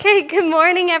Good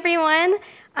morning, everyone.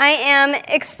 I am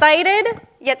excited,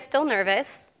 yet still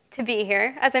nervous, to be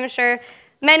here, as I'm sure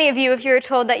many of you, if you were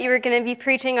told that you were going to be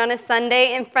preaching on a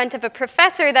Sunday in front of a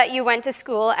professor that you went to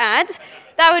school at,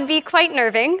 that would be quite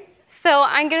nerving. So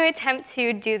I'm going to attempt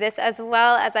to do this as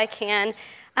well as I can.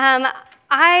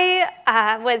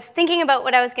 I was thinking about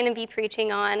what I was going to be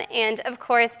preaching on, and of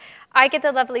course, I get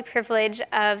the lovely privilege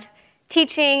of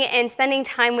teaching and spending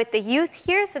time with the youth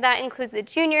here, so that includes the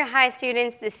junior high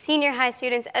students, the senior high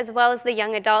students, as well as the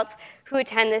young adults who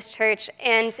attend this church.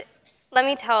 And let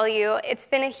me tell you, it's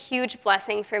been a huge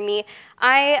blessing for me.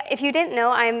 If you didn't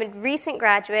know, I'm a recent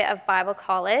graduate of Bible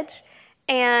college,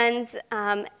 and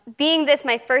being this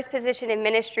my first position in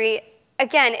ministry,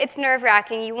 again, it's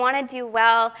nerve-wracking. You want to do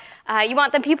well. You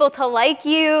want the people to like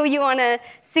you. You want to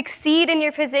succeed in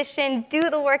your position, do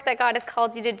the work that God has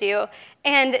called you to do.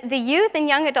 And the youth and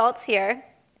young adults here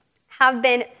have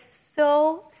been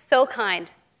so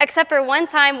kind, except for one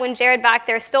time when Jared back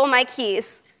there stole my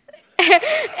keys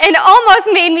and almost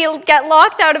made me get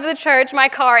locked out of the church, my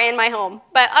car, and my home.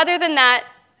 But other than that,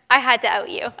 I had to out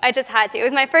you. I just had to. It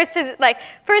was my first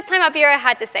time up here. I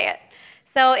had to say it.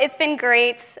 So it's been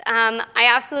great. I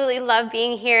absolutely love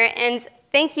being here, and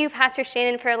thank you, Pastor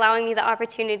Shannon, for allowing me the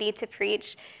opportunity to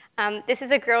preach. This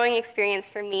is a growing experience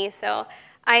for me, so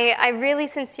I really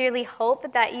sincerely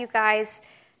hope that you guys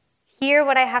hear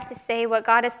what I have to say, what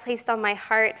God has placed on my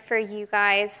heart for you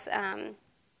guys.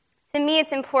 To me,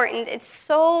 it's important. It's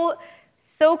so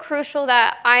crucial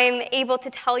that I'm able to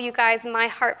tell you guys my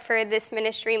heart for this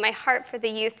ministry, my heart for the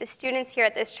youth, the students here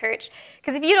at this church.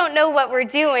 Because if you don't know what we're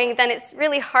doing, then it's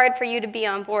really hard for you to be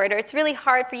on board, or it's really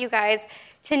hard for you guys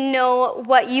to know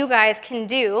what you guys can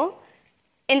do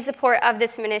in support of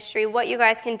this ministry, what you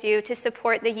guys can do to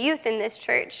support the youth in this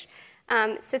church.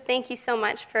 So thank you so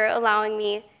much for allowing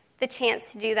me the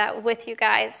chance to do that with you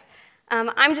guys.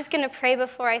 I'm just going to pray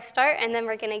before I start, and then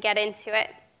we're going to get into it.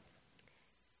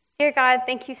 Dear God,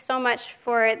 thank you so much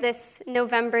for this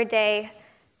November day.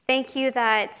 Thank you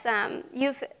that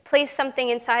you've placed something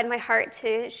inside my heart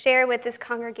to share with this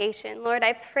congregation. Lord,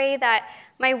 I pray that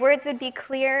my words would be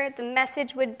clear, the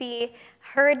message would be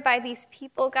heard by these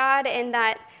people, God, and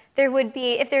that there would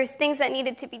be, if there's things that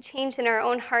needed to be changed in our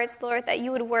own hearts, Lord, that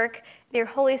you would work, your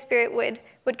Holy Spirit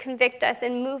would convict us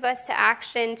and move us to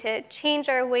action, to change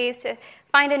our ways, to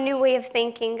find a new way of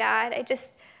thinking, God. I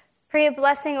just pray a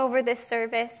blessing over this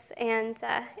service, and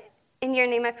in your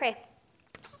name I pray.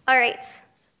 All right.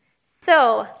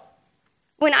 So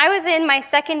when I was in my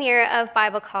second year of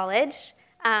Bible college,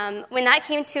 when that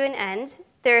came to an end,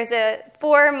 there's a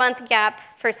 4-month gap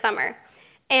for summer.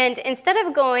 And instead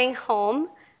of going home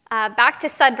back to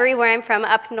Sudbury, where I'm from,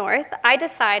 up north, I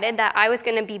decided that I was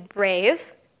going to be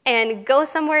brave and go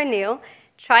somewhere new,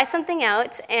 try something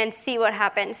out, and see what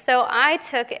happened. So I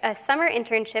took a summer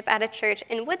internship at a church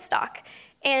in Woodstock,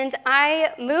 and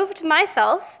I moved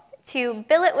myself to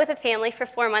billet with a family for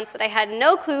 4 months that I had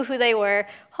no clue who they were.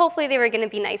 Hopefully they were going to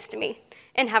be nice to me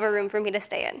and have a room for me to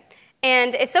stay in.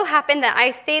 And it so happened that I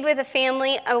stayed with a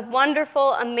family, a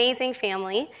wonderful, amazing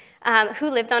family, who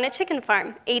lived on a chicken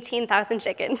farm, 18,000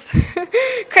 chickens.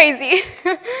 Crazy.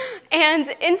 And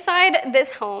inside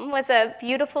this home was a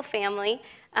beautiful family,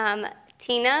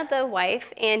 Tina, the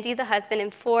wife, Andy, the husband,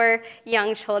 and 4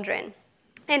 young children.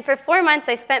 And for 4 months,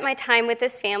 I spent my time with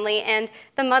this family, and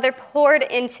the mother poured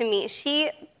into me.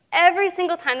 Every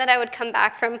single time that I would come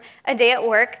back from a day at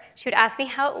work, she would ask me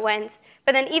how it went.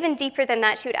 But then even deeper than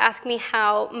that, she would ask me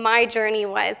how my journey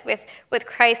was with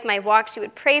Christ, my walk. She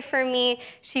would pray for me.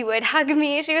 She would hug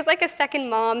me. She was like a second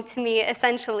mom to me,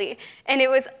 essentially. And it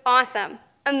was awesome,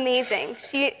 amazing.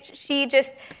 She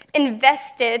just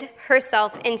invested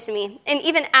herself into me. And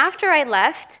even after I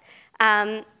left,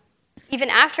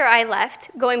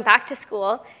 going back to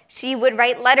school, she would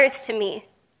write letters to me.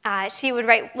 She would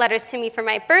write letters to me for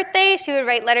my birthday. She would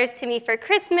write letters to me for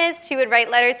Christmas. She would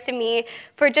write letters to me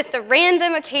for just a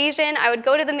random occasion. I would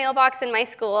go to the mailbox in my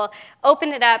school, open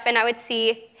it up, and I would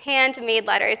see handmade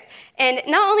letters. And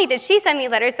not only did she send me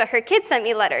letters, but her kids sent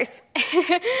me letters.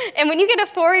 And when you get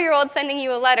a 4-year-old sending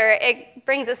you a letter, it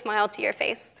brings a smile to your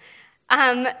face.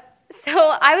 So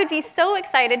I would be so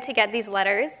excited to get these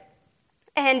letters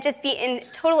and just be in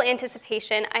total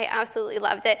anticipation. I absolutely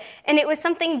loved it. And it was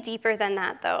something deeper than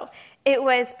that, though. It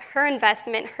was her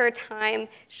investment, her time,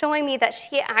 showing me that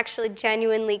she actually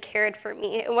genuinely cared for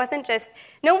me. It wasn't just,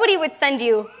 nobody would send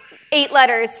you 8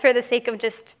 letters for the sake of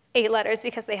just 8 letters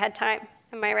because they had time.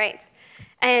 Am I right?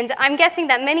 And I'm guessing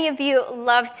that many of you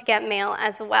love to get mail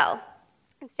as well.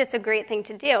 It's just a great thing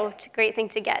to do. It's a great thing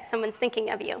to get. Someone's thinking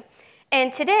of you.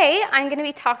 And today, I'm going to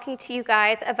be talking to you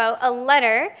guys about a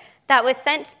letter that was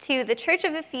sent to the church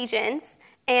of Ephesians,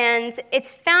 and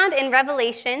it's found in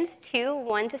Revelations 2,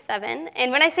 1-7.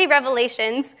 And when I say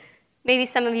Revelations, maybe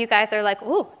some of you guys are like,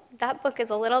 ooh, that book is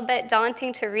a little bit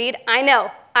daunting to read. I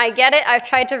know, I get it, I've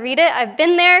tried to read it, I've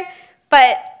been there,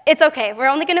 but it's okay. We're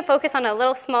only going to focus on a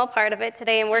little small part of it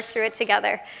today and work through it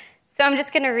together. So I'm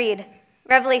just going to read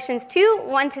Revelations 2,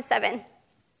 1-7.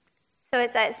 So it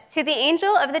says, "To the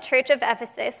angel of the church of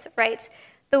Ephesus write,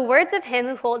 the words of him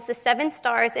who holds the 7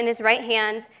 stars in his right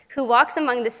hand, who walks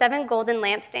among the 7 golden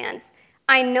lampstands.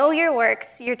 I know your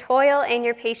works, your toil, and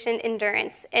your patient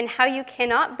endurance, and how you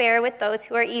cannot bear with those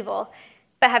who are evil,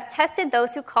 but have tested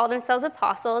those who call themselves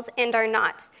apostles and are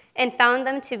not, and found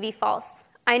them to be false.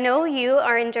 I know you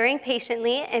are enduring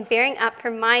patiently and bearing up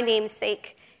for my name's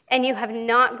sake, and you have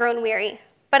not grown weary.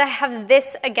 But I have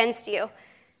this against you,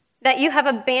 that you have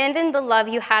abandoned the love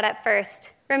you had at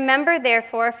first. Remember,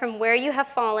 therefore, from where you have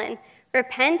fallen,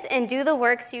 repent and do the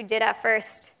works you did at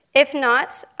first. If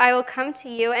not, I will come to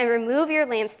you and remove your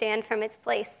lampstand from its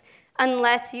place,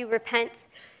 unless you repent.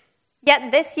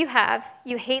 Yet this you have,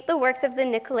 you hate the works of the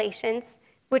Nicolaitans,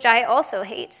 which I also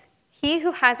hate. He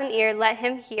who has an ear, let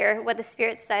him hear what the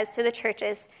Spirit says to the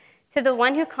churches. To the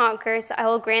one who conquers, I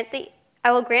will grant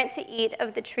to eat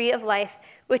of the tree of life,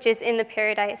 which is in the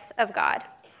paradise of God."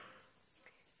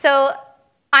 So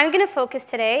I'm going to focus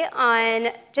today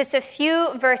on just a few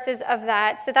verses of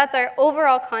that. So that's our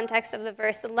overall context of the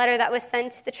verse, the letter that was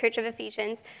sent to the church of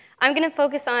Ephesians. I'm going to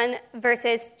focus on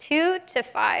verses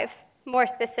 2-5 more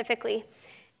specifically.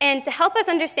 And to help us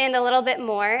understand a little bit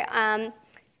more,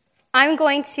 I'm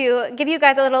going to give you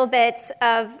guys a little bit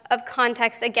of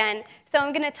context again. So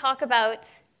I'm going to talk about,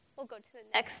 we'll go to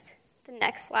the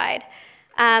next slide,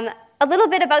 a little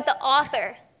bit about the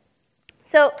author.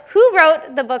 So who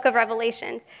wrote the book of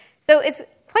Revelations? So it's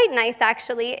quite nice,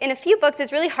 actually. In a few books,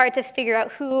 it's really hard to figure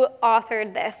out who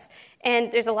authored this.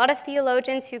 And there's a lot of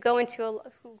theologians who go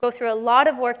through a lot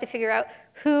of work to figure out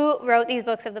who wrote these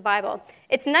books of the Bible.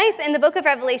 It's nice, in the book of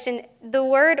Revelation, the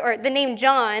word or the name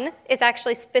John is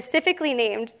actually specifically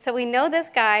named. So we know this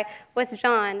guy was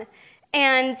John.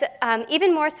 And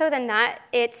even more so than that,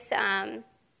 it's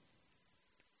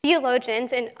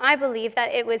theologians, and I believe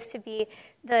that it was to be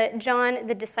the John,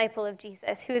 the disciple of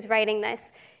Jesus, who is writing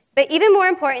this. But even more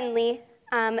importantly,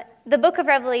 the book of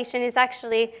Revelation is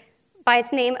actually, by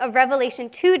its name, a revelation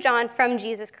to John from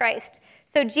Jesus Christ.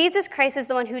 So Jesus Christ is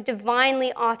the one who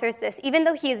divinely authors this. Even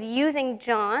though he is using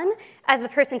John as the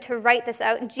person to write this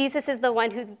out, Jesus is the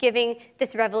one who's giving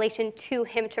this revelation to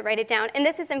him to write it down. And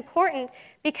this is important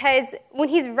because when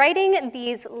he's writing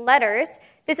these letters,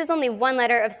 this is only one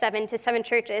letter of 7 to 7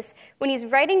 churches. When he's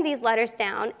writing these letters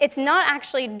down, it's not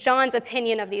actually John's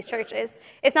opinion of these churches.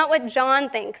 It's not what John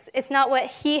thinks. It's not what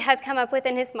he has come up with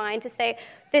in his mind to say,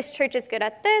 this church is good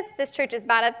at this church is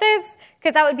bad at this,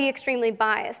 because that would be extremely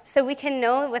biased. So we can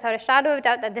know without a shadow of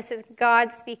doubt that this is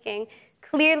God speaking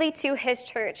clearly to his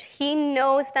church. He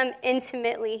knows them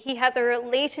intimately. He has a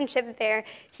relationship there.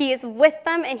 He is with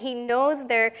them, and he knows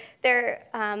the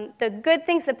good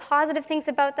things, the positive things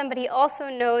about them, but he also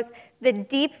knows the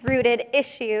deep-rooted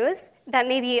issues that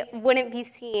maybe wouldn't be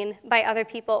seen by other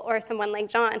people or someone like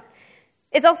John.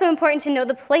 It's also important to know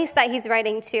the place that he's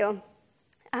writing to.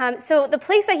 So the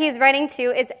place that he's writing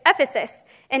to is Ephesus,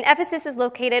 and Ephesus is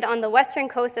located on the western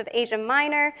coast of Asia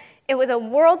Minor. It was a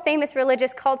world-famous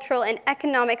religious, cultural, and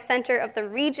economic center of the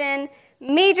region.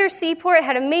 Major seaport. It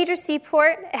had a major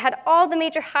seaport. It had all the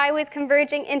major highways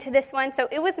converging into this one, so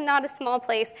it was not a small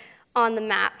place on the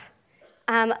map.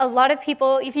 A lot of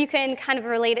people, if you can kind of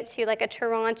relate it to like a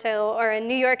Toronto or a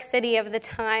New York City of the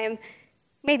time,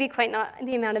 maybe quite not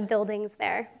the amount of buildings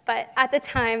there, but at the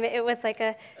time it was like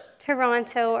a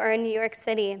Toronto or a New York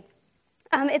City.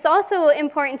 It's also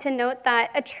important to note that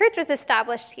a church was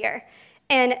established here,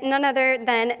 and none other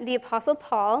than the Apostle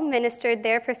Paul ministered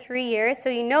there for 3 years, so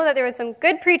you know that there was some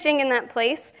good preaching in that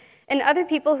place, and other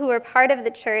people who were part of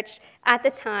the church at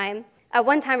the time, at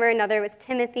one time or another, was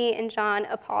Timothy and John,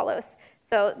 Apollos.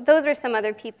 So those were some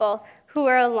other people who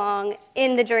were along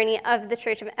in the journey of the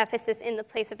church of Ephesus in the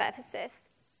place of Ephesus.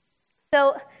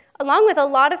 So along with a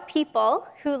lot of people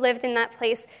who lived in that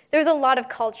place, there was a lot of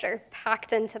culture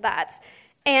packed into that,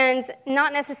 and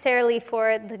not necessarily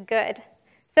for the good.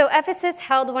 So Ephesus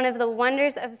held one of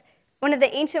the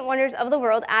ancient wonders of the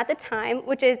world at the time,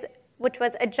 which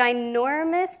was a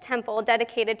ginormous temple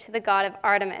dedicated to the god of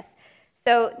Artemis.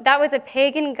 So that was a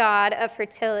pagan god of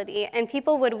fertility, and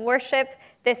people would worship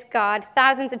this god.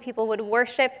 Thousands of people would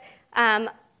worship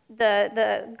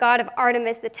the god of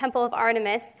Artemis, the temple of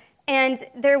Artemis, and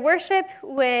their worship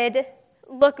would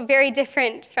look very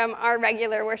different from our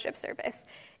regular worship service.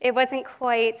 It wasn't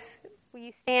quite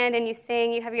You stand and you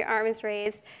sing, you have your arms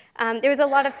raised. There was a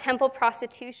lot of temple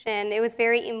prostitution. It was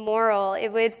very immoral. It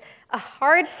was a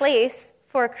hard place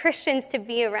for Christians to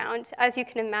be around, as you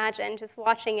can imagine, just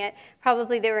watching it.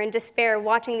 Probably they were in despair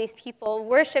watching these people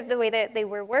worship the way that they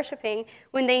were worshiping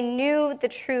when they knew the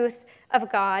truth of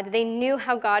God. They knew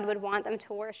how God would want them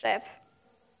to worship.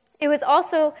 It was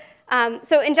also,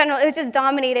 so in general, it was just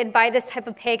dominated by this type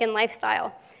of pagan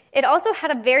lifestyle. It also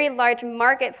had a very large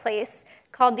marketplace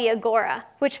called the Agora,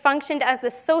 which functioned as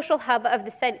the social hub of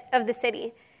the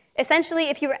city. Essentially,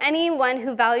 if you were anyone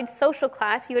who valued social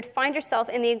class, you would find yourself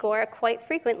in the Agora quite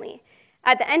frequently.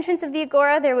 At the entrance of the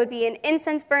Agora, there would be an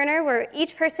incense burner where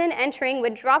each person entering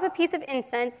would drop a piece of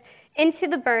incense into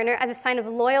the burner as a sign of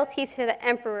loyalty to the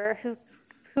emperor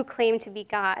who claimed to be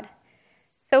God.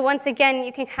 So once again,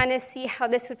 you can kind of see how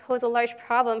this would pose a large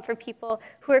problem for people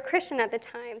who were Christian at the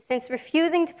time, since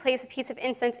refusing to place a piece of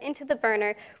incense into the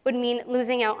burner would mean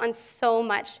losing out on so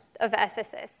much of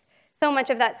Ephesus, so much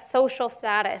of that social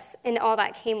status and all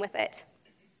that came with it.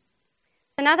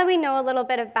 So now that we know a little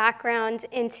bit of background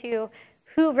into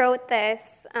who wrote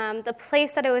this, the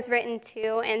place that it was written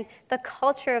to, and the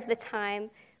culture of the time,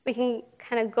 we can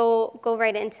kind of go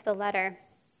right into the letter.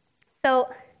 So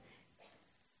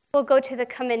we'll go to the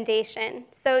commendation.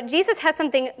 So Jesus has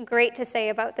something great to say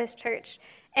about this church.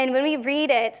 And when we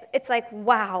read it, it's like,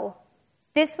 wow,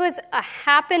 this was a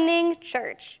happening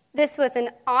church. This was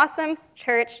an awesome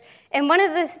church. And one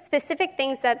of the specific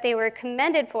things that they were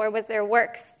commended for was their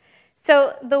works.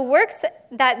 So the works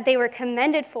that they were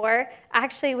commended for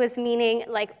actually was meaning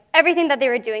like everything that they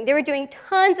were doing. They were doing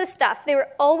tons of stuff. They were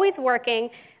always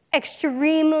working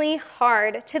extremely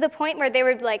hard to the point where they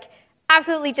were like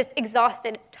absolutely just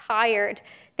exhausted, tired.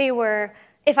 They were,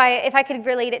 if I could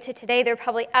relate it to today, they're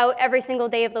probably out every single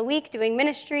day of the week doing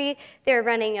ministry. They're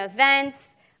running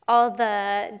events, all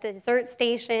the dessert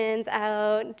stations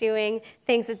out, doing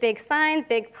things with big signs,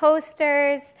 big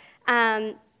posters.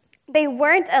 They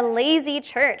weren't a lazy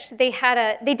church. They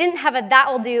didn't have a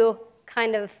that'll do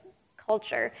kind of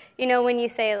culture. You know, when you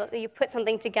say you put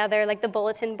something together like the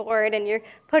bulletin board and you're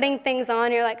putting things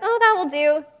on, you're like, oh, that will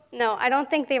do. No, I don't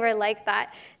think they were like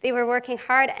that. They were working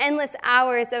hard, endless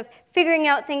hours of figuring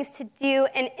out things to do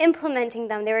and implementing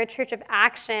them. They were a church of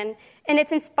action. And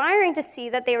it's inspiring to see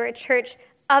that they were a church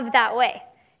of that way,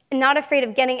 and not afraid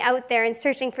of getting out there and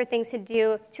searching for things to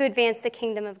do to advance the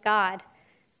kingdom of God.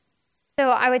 So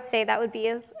I would say that would be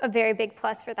a very big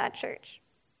plus for that church.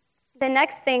 The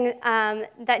next thing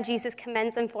that Jesus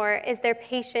commends them for is their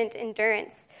patient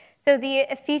endurance. So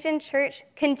the Ephesian church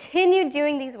continued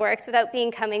doing these works without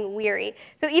becoming weary.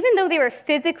 So even though they were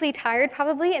physically tired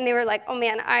probably, and they were like, oh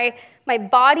man, my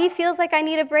body feels like I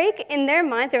need a break, in their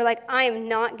minds they were like, I am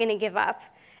not going to give up.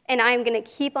 And I'm going to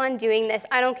keep on doing this.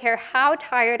 I don't care how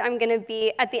tired I'm going to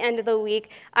be at the end of the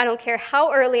week. I don't care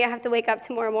how early I have to wake up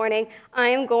tomorrow morning. I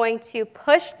am going to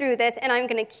push through this, and I'm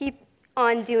going to keep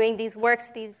on doing these works,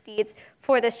 these deeds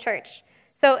for this church.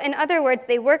 So in other words,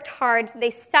 they worked hard,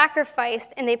 they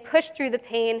sacrificed, and they pushed through the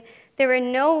pain. They were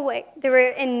in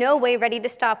no way ready to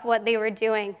stop what they were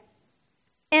doing.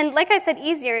 And like I said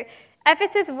earlier,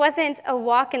 Ephesus wasn't a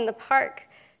walk in the park.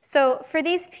 So for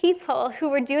these people who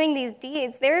were doing these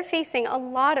deeds, they were facing a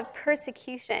lot of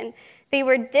persecution. They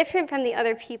were different from the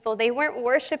other people. They weren't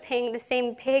worshiping the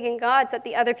same pagan gods that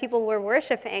the other people were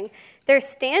worshiping. Their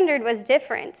standard was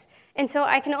different. And so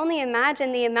I can only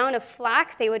imagine the amount of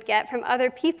flack they would get from other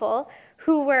people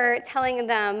who were telling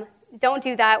them, don't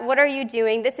do that. What are you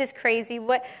doing? This is crazy.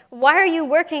 Why are you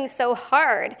working so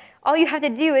hard? All you have to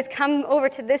do is come over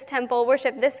to this temple,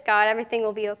 worship this God. Everything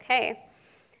will be okay.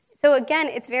 So again,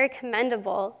 it's very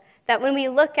commendable that when we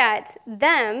look at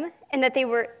them and that they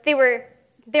weren't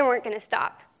going to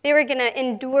stop. They were going to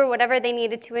endure whatever they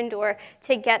needed to endure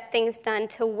to get things done,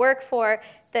 to work for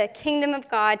the kingdom of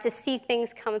God, to see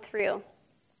things come through.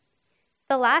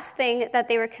 The last thing that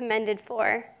they were commended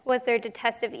for was their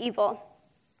detest of evil.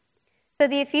 So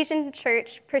the Ephesian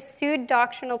church pursued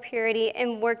doctrinal purity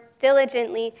and worked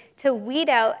diligently to weed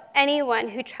out anyone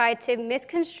who tried to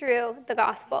misconstrue the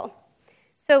gospel.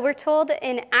 So we're told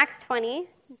in Acts 20,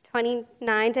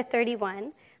 29 to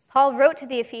 31, Paul wrote to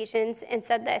the Ephesians and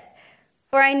said this,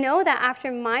 "For I know that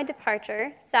after my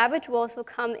departure, savage wolves will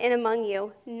come in among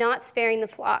you, not sparing the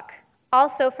flock.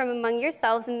 Also from among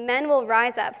yourselves men will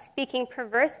rise up, speaking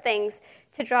perverse things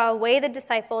to draw away the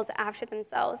disciples after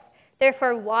themselves.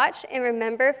 Therefore watch and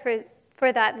remember,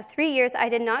 for that the 3 years I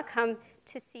did not come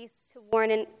to cease to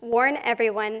warn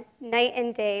everyone night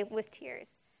and day with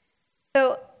tears."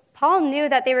 So Paul knew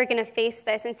that they were going to face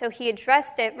this, and so he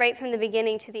addressed it right from the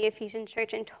beginning to the Ephesian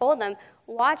church and told them,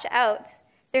 watch out.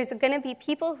 There's going to be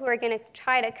people who are going to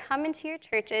try to come into your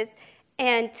churches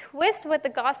and twist what the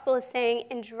gospel is saying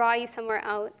and draw you somewhere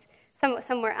else.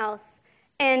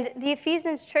 And the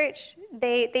Ephesians church,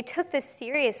 they took this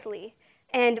seriously.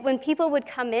 And when people would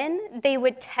come in, they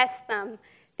would test them.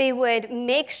 They would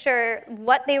make sure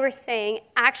what they were saying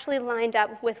actually lined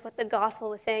up with what the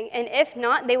gospel was saying. And if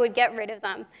not, they would get rid of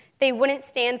them. They wouldn't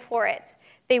stand for it.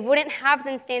 They wouldn't have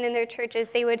them stand in their churches.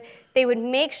 They would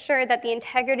make sure that the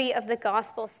integrity of the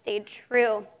gospel stayed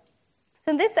true.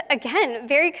 So this, again,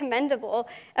 very commendable,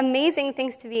 amazing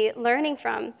things to be learning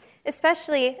from,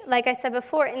 especially, like I said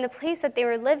before, in the place that they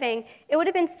were living. It would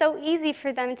have been so easy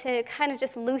for them to kind of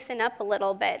just loosen up a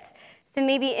little bit. So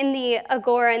maybe in the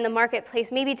agora, in the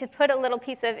marketplace, maybe to put a little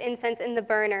piece of incense in the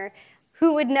burner.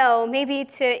 Who would know? Maybe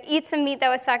to eat some meat that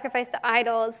was sacrificed to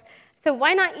idols. So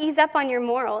why not ease up on your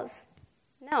morals?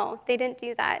 No, they didn't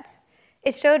do that.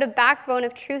 It showed a backbone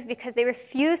of truth because they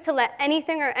refused to let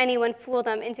anything or anyone fool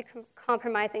them into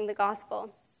compromising the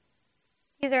gospel.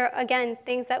 These are, again,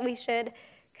 things that we should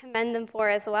commend them for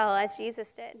as well, as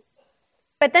Jesus did.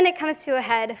 But then it comes to a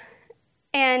head,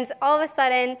 and all of a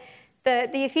sudden, the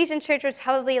Ephesian church was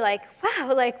probably like,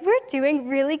 wow, like we're doing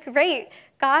really great.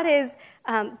 God is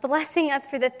blessing us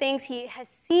for the things. He has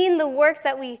seen the works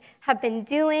that we have been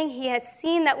doing. He has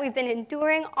seen that we've been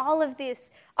enduring all of this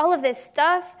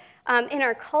stuff in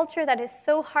our culture that is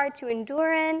so hard to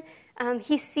endure in.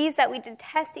 He sees that we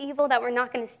detest evil, that we're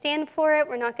not going to stand for it,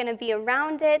 we're not going to be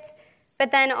around it.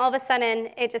 But then all of a sudden,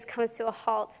 it just comes to a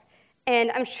halt. And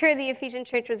I'm sure the Ephesian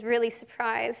church was really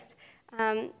surprised.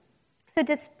 So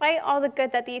despite all the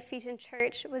good that the Ephesian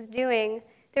church was doing,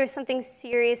 there was something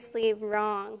seriously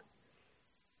wrong.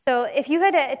 So if you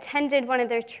had attended one of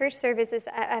their church services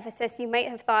at Ephesus, you might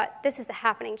have thought, this is a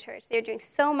happening church. They're doing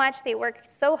so much, they work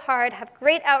so hard, have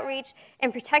great outreach,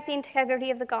 and protect the integrity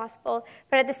of the gospel.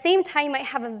 But at the same time, you might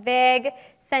have a vague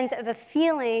sense of a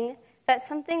feeling that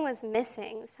something was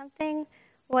missing, something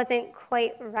wasn't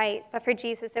quite right. But for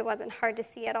Jesus, it wasn't hard to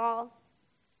see at all.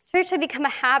 Church had become a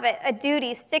habit, a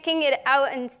duty, sticking it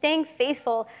out and staying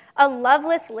faithful, a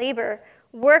loveless labor,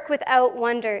 work without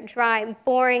wonder, dry,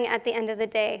 boring at the end of the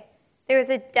day. There was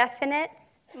a definite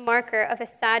marker of a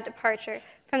sad departure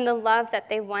from the love that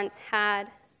they once had.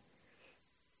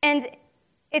 And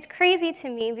it's crazy to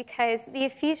me because the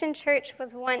Ephesian church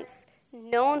was once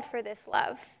known for this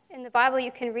love. In the Bible,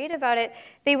 you can read about it.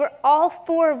 They were all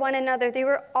for one another. They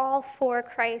were all for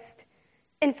Christ.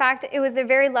 In fact, it was their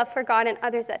very love for God and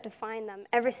others that defined them.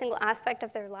 Every single aspect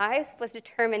of their lives was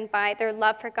determined by their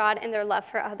love for God and their love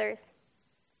for others.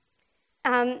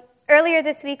 Earlier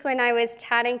this week when I was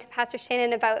chatting to Pastor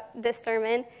Shannon about this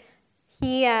sermon,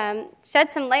 he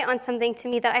shed some light on something to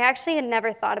me that I actually had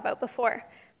never thought about before.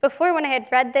 Before, when I had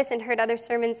read this and heard other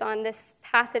sermons on this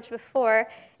passage before,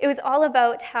 it was all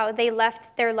about how they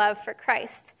left their love for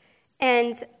Christ.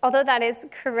 And although that is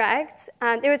correct,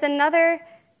 there was another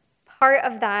part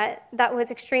of that was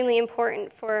extremely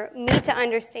important for me to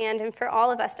understand and for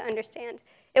all of us to understand.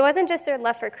 It wasn't just their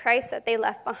love for Christ that they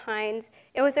left behind.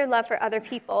 It was their love for other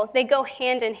people. They go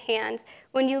hand in hand.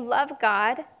 When you love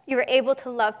God, you are able to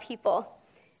love people.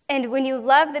 And when you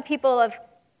love the people of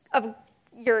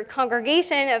your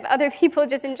congregation, of other people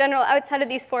just in general outside of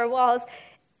these four walls,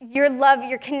 your love,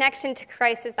 your connection to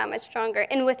Christ is that much stronger.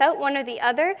 And without one or the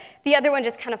other one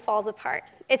just kind of falls apart.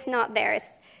 It's not there.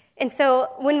 And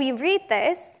so when we read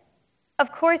this,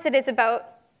 of course it is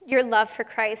about your love for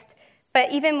Christ, but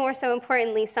even more so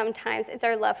importantly, sometimes it's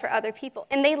our love for other people.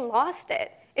 And they lost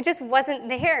it. It just wasn't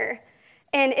there.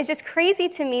 And it's just crazy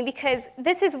to me because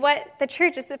this is what the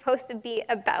church is supposed to be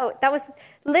about. That was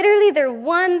literally their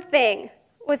one thing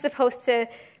was supposed to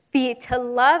be to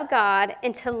love God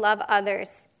and to love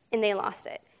others, and they lost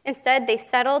it. Instead, they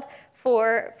settled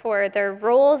for their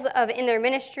roles in their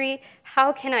ministry.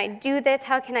 How can I do this?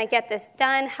 How can I get this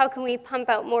done? How can we pump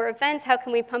out more events? How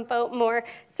can we pump out more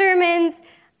sermons?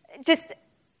 Just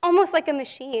almost like a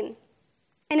machine.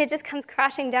 And it just comes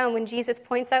crashing down when Jesus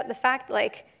points out the fact,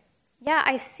 like, yeah,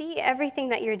 I see everything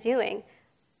that you're doing.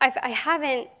 I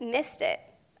haven't missed it.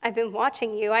 I've been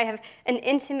watching you. I have an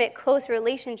intimate, close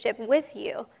relationship with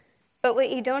you. But what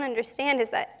you don't understand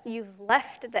is that you've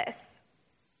left this.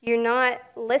 You're not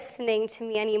listening to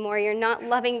me anymore. You're not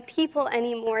loving people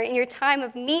anymore. In your time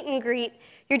of meet and greet,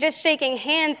 you're just shaking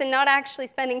hands and not actually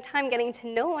spending time getting to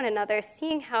know one another,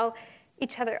 seeing how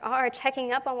each other are,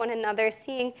 checking up on one another,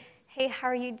 seeing, hey, how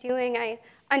are you doing? I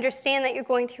understand that you're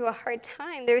going through a hard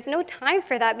time. There was no time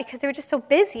for that because they were just so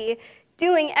busy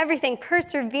doing everything,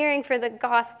 persevering for the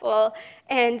gospel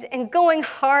and going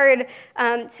hard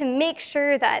to make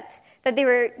sure that they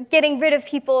were getting rid of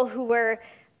people who were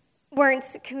weren't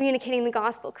communicating the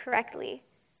gospel correctly,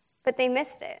 but they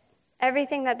missed it.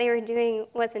 Everything that they were doing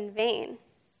was in vain.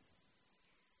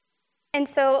 And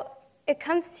so it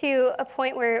comes to a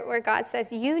point where God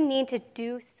says, you need to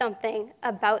do something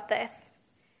about this.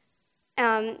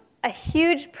 A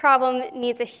huge problem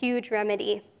needs a huge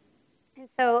remedy. And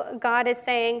so God is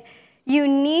saying, you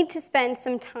need to spend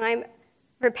some time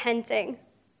repenting.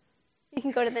 You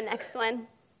can go to the next one.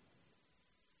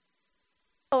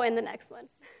 Oh, and the next one.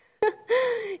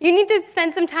 You need to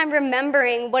spend some time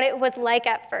remembering what it was like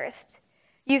at first.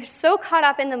 You're so caught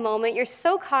up in the moment, you're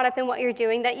so caught up in what you're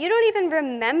doing that you don't even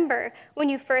remember when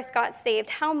you first got saved,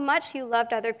 how much you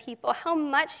loved other people, how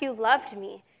much you loved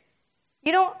me.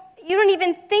 You don't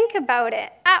even think about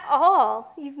it at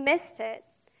all. You've missed it.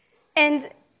 And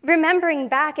remembering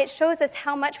back, it shows us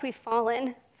how much we've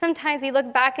fallen. Sometimes we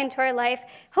look back into our life.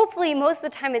 Hopefully, most of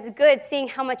the time it's good seeing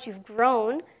how much you've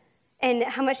grown and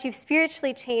how much you've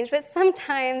spiritually changed. But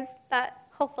sometimes, that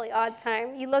hopefully odd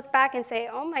time, you look back and say,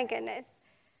 oh my goodness.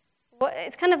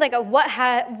 It's kind of like a what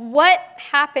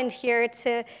happened here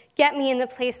to get me in the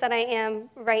place that I am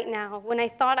right now? When I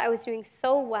thought I was doing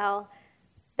so well,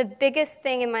 the biggest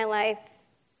thing in my life,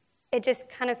 it just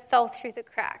kind of fell through the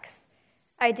cracks.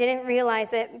 I didn't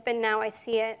realize it, but now I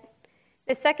see it.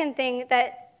 The second thing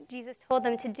that Jesus told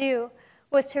them to do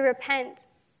was to repent.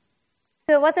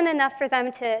 So it wasn't enough for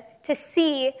them to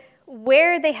see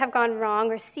where they have gone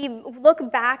wrong or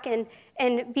look back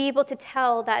and be able to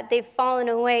tell that they've fallen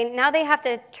away. Now they have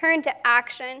to turn to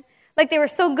action like they were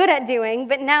so good at doing,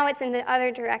 but now it's in the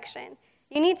other direction.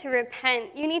 You need to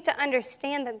repent. You need to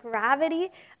understand the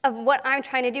gravity of what I'm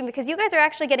trying to do because you guys are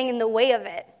actually getting in the way of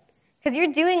it. Because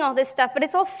you're doing all this stuff, but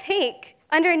it's all fake.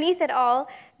 Underneath it all,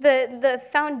 the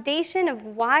foundation of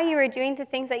why you are doing the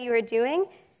things that you are doing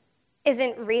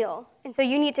isn't real. And so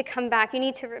you need to come back. You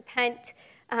need to repent.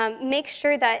 Make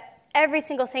sure that every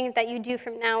single thing that you do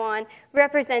from now on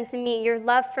represents me, your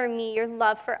love for me, your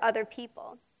love for other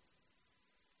people.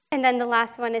 And then the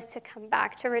last one is to come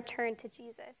back, to return to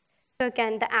Jesus. So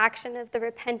again, the action of the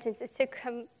repentance is to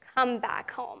come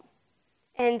back home.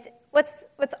 And what's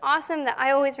awesome that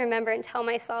I always remember and tell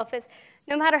myself is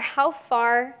no matter how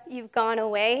far you've gone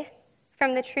away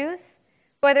from the truth,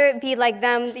 whether it be like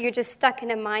them, you're just stuck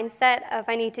in a mindset of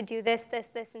I need to do this, this,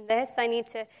 this, and this. I need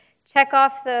to check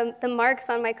off the marks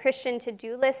on my Christian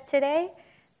to-do list today.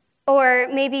 Or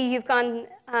maybe you've gone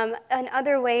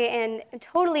another way and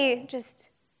totally just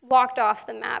walked off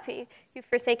the map. You've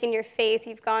forsaken your faith.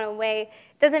 You've gone away.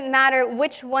 It doesn't matter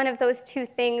which one of those two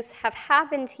things have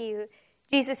happened to you.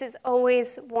 Jesus is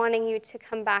always wanting you to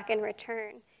come back and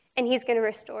return. And he's going to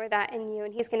restore that in you,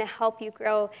 and he's going to help you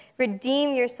grow.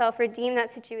 Redeem yourself, redeem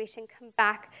that situation, come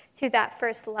back to that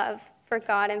first love for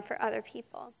God and for other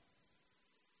people.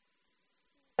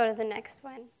 Go to the next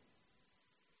one.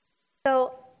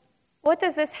 So, what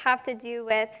does this have to do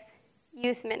with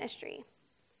youth ministry?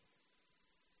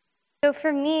 So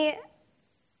for me,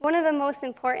 one of the most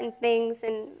important things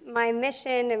in my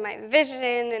mission and my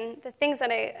vision and the things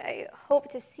that I hope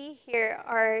to see here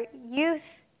are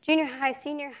youth, junior high,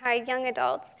 senior high, young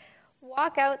adults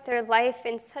walk out their life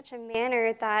in such a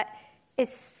manner that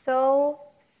is so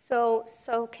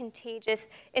contagious.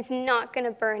 It's not going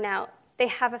to burn out. They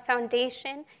have a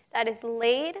foundation that is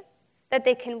laid that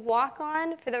they can walk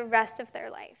on for the rest of their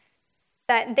life.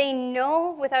 That they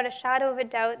know without a shadow of a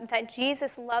doubt that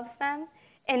Jesus loves them,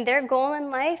 and their goal in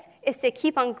life is to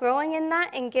keep on growing in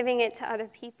that and giving it to other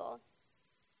people.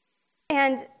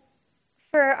 And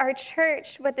for our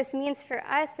church, what this means for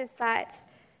us is that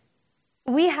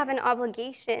we have an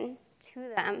obligation to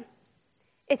them.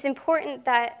 It's important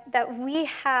that we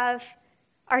have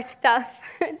our stuff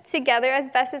together as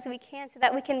best as we can so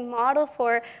that we can model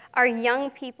for our young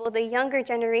people, the younger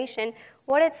generation,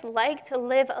 what it's like to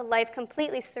live a life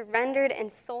completely surrendered and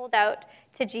sold out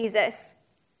to Jesus.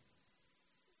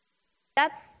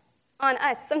 That's on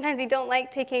us. Sometimes we don't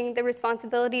like taking the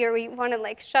responsibility, or we want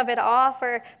to shove it off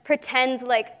or pretend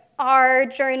like our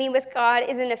journey with God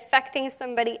isn't affecting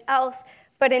somebody else.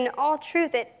 But in all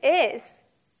truth, it is.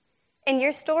 And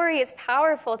your story is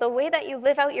powerful. The way that you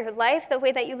live out your life, the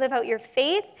way that you live out your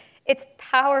faith, it's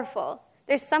powerful.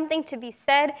 There's something to be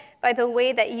said by the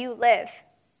way that you live.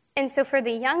 And so for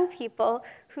the young people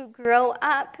who grow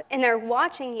up and they're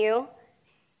watching you,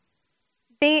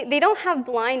 they don't have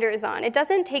blinders on. It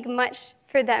doesn't take much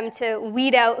for them to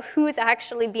weed out who's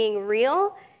actually being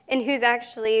real and who's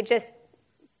actually just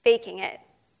faking it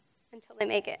until they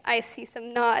make it. I see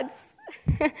some nods.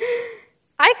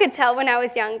 I could tell when I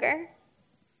was younger.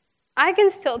 I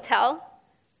can still tell.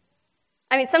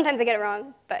 I mean, sometimes I get it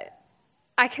wrong, but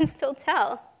I can still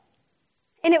tell.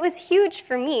 And it was huge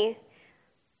for me.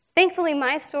 Thankfully,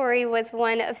 my story was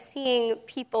one of seeing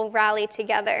people rally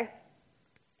together.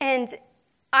 And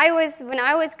when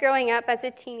I was growing up as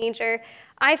a teenager,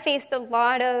 I faced a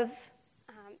lot of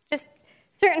just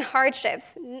certain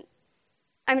hardships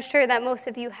I'm sure that most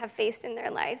of you have faced in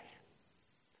their life.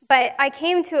 But I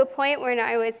came to a point when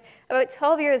I was about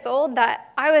 12 years old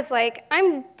that I was like,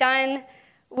 I'm done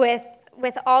with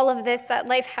all of this that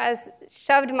life has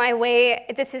shoved my way.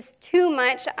 This is too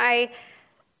much. I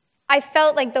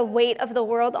felt like the weight of the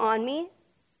world on me.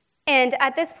 And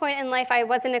at this point in life, I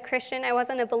wasn't a Christian, I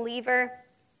wasn't a believer,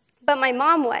 but my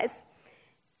mom was.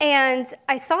 And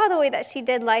I saw the way that she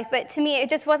did life, but to me, it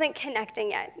just wasn't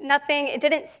connecting yet. It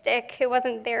didn't stick, it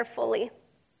wasn't there fully.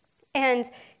 And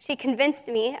she convinced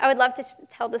me, I would love to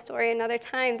tell the story another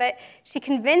time, but she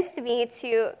convinced me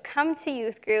to come to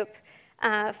youth group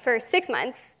for 6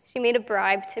 months. She made a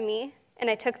bribe to me, and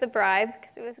I took the bribe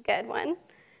because it was a good one.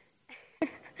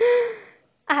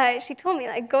 She told me,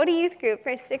 go to youth group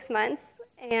for 6 months,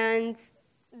 and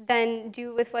then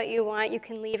do with what you want. You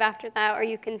can leave after that, or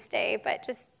you can stay, but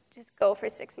just go for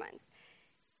 6 months.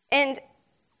 And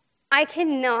I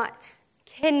cannot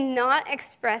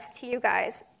express to you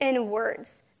guys in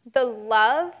words the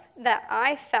love that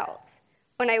I felt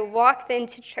when I walked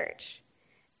into church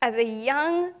as a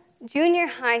young junior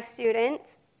high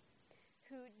student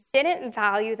who didn't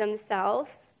value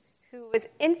themselves, who was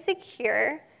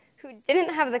insecure, who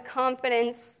didn't have the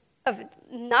confidence of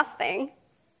nothing,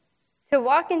 to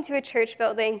walk into a church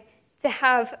building, to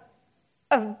have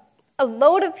a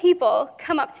load of people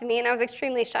come up to me, and I was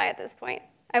extremely shy at this point.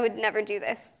 I would never do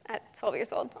this at 12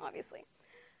 years old, obviously.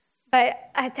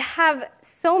 But to have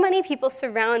so many people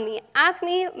surround me, ask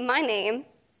me my name,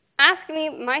 ask me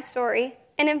my story,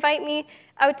 and invite me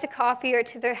out to coffee or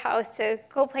to their house to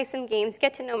go play some games,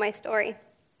 get to know my story.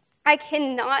 I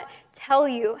cannot tell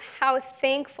you how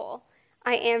thankful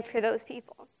I am for those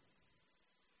people.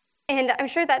 And I'm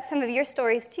sure that's some of your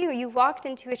stories too. You walked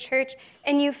into a church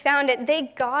and you found it.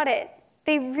 They got it.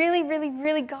 They really, really,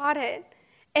 really got it.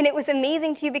 And it was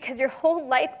amazing to you because your whole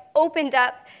life opened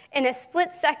up in a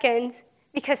split second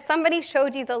because somebody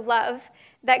showed you the love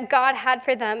that God had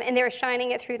for them, and they were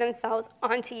shining it through themselves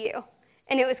onto you.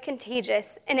 And it was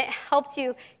contagious, and it helped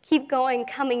you keep going,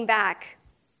 coming back.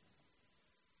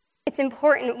 It's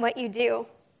important what you do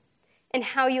and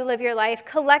how you live your life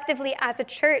collectively as a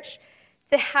church,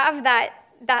 to have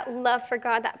that love for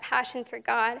God, that passion for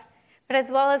God, but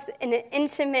as well as an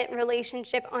intimate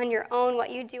relationship on your own,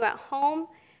 what you do at home,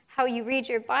 how you read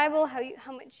your Bible,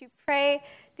 how much you pray.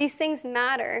 These things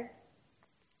matter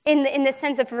in the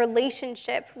sense of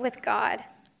relationship with God.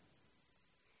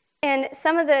 And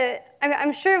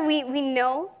I'm sure we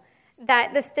know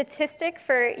that the statistic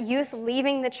for youth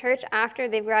leaving the church after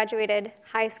they've graduated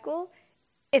high school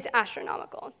is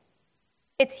astronomical.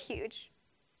 It's huge.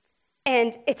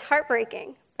 And it's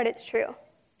heartbreaking, but it's true.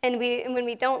 And when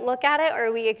we don't look at it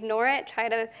or we ignore it, try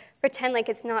to pretend like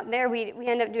it's not there, we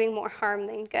end up doing more harm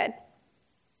than good.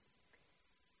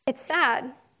 It's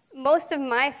sad. Most of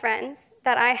my friends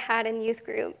that I had in youth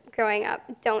group growing up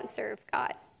don't serve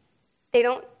God. They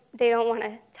don't want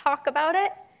to talk about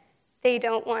it. They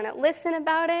don't want to listen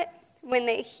about it. When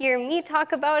they hear me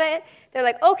talk about it, they're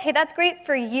like, okay, that's great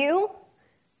for you,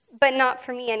 but not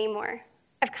for me anymore.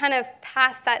 I've kind of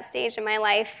passed that stage in my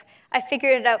life. I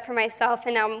figured it out for myself,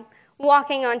 and now I'm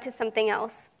walking on to something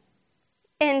else.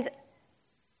 And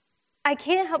I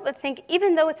can't help but think,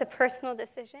 even though it's a personal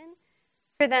decision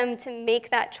for them to make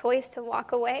that choice to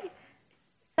walk away,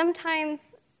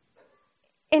 sometimes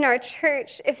in our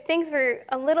church, if things were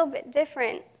a little bit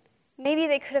different, maybe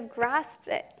they could have grasped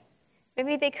it.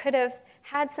 Maybe they could have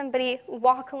had somebody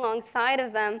walk alongside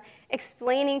of them,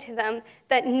 explaining to them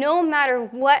that no matter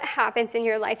what happens in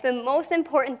your life, the most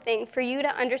important thing for you to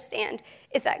understand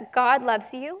is that God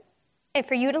loves you, and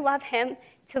for you to love him,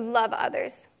 to love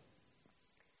others.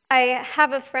 I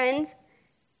have a friend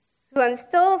who I'm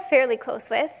still fairly close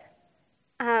with,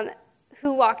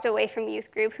 who walked away from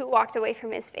youth group, who walked away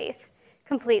from his faith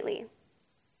completely.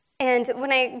 And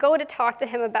when I go to talk to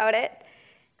him about it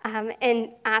and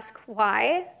ask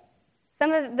why,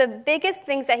 some of the biggest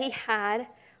things that he had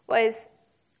was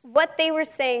what they were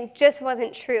saying just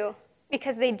wasn't true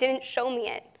because they didn't show me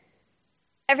it.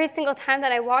 Every single time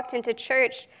that I walked into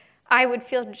church, I would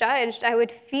feel judged. I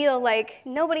would feel like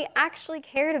nobody actually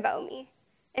cared about me.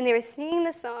 And they were singing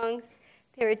the songs,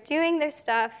 they were doing their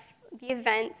stuff, the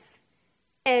events,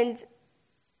 and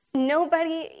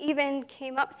nobody even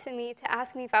came up to me to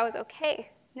ask me if I was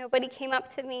okay. Nobody came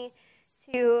up to me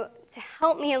to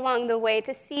help me along the way,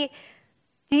 to see,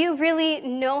 do you really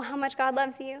know how much God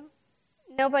loves you?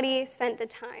 Nobody spent the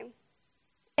time.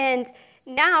 And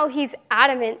now he's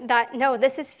adamant that, no,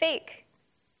 this is fake.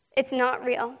 It's not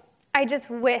real. I just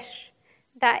wish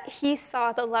that he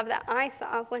saw the love that I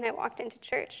saw when I walked into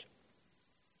church.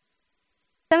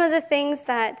 Some of the things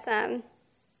that,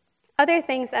 other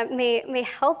things that may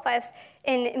help us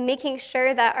in making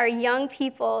sure that our young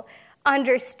people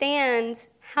understand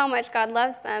how much God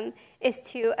loves them is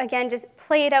to, again, just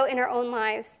play it out in our own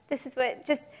lives. This is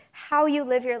just how you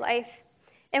live your life.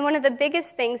 And one of the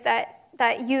biggest things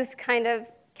that youth kind of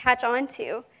catch on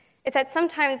to is that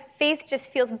sometimes faith just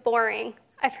feels boring.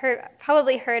 I've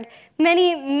probably heard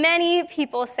many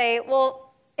people say,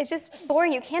 well, it's just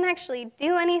boring. You can't actually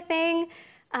do anything.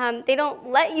 They don't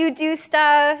let you do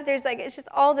stuff. It's just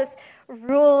all this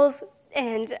rules.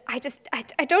 And I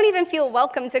don't even feel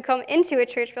welcome to come into a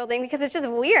church building because it's just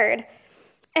weird.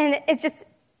 And it's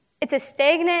a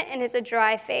stagnant and it's a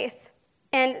dry faith.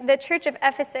 And the church of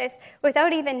Ephesus,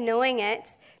 without even knowing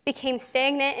it, became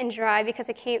stagnant and dry because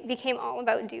it became all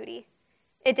about duty.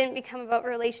 It didn't become about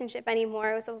relationship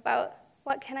anymore. It was about,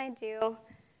 what can I do?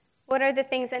 What are the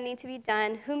things that need to be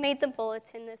done? Who made the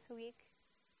bulletin this week?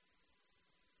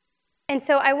 And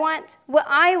so what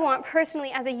I want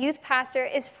personally as a youth pastor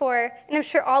is for, and I'm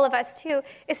sure all of us too,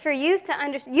 is for youth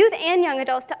and young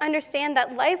adults to understand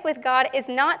that life with God is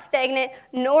not stagnant,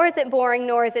 nor is it boring,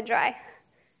 nor is it dry.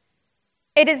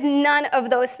 It is none of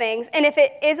those things. And if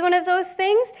it is one of those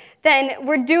things, then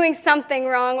we're doing something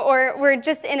wrong or we're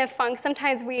just in a funk.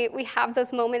 Sometimes we have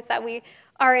those moments that we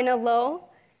are in a low.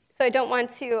 So I don't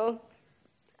want to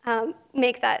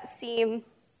make that seem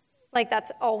like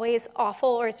that's always awful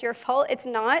or it's your fault. It's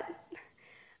not.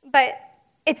 But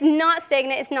it's not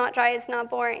stagnant, it's not dry, it's not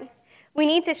boring. We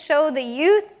need to show the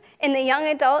youth and the young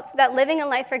adults that living a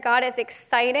life for God is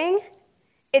exciting,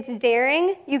 it's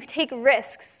daring, you take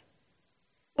risks.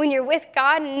 When you're with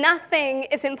God, nothing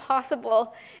is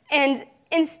impossible. And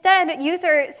instead, youth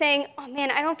are saying, oh man,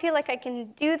 I don't feel like I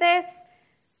can do this.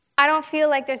 I don't feel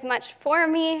like there's much for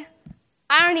me.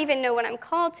 I don't even know what I'm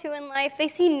called to in life. They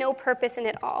see no purpose in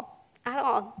it all, at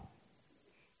all.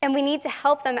 And we need to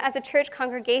help them as a church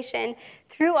congregation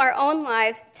through our own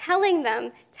lives, telling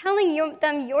them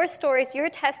your stories, your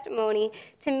testimony,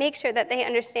 to make sure that they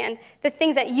understand the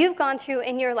things that you've gone through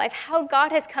in your life, how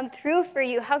God has come through for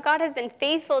you, how God has been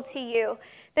faithful to you,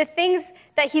 the things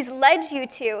that he's led you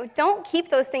to. Don't keep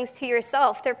those things to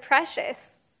yourself. They're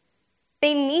precious.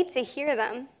 They need to hear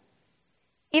them.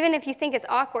 Even if you think it's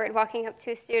awkward walking up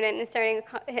to a student and starting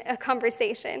a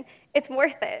conversation, it's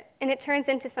worth it, and it turns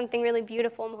into something really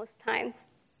beautiful most times.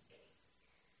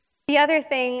 The other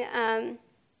thing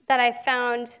that I've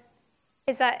found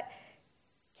is that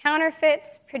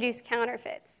counterfeits produce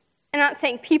counterfeits. I'm not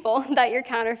saying people that you're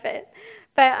counterfeit,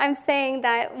 but I'm saying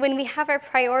that when we have our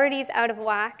priorities out of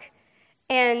whack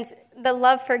and the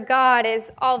love for God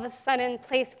is all of a sudden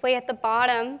placed way at the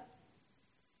bottom,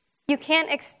 you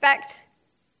can't expect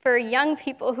for young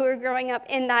people who are growing up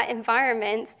in that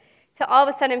environment to all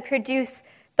of a sudden produce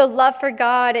the love for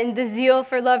God and the zeal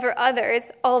for love for others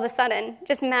all of a sudden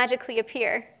just magically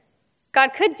appear. God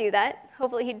could do that.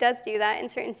 Hopefully he does do that in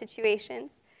certain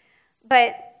situations.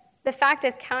 But the fact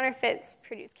is counterfeits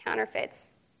produce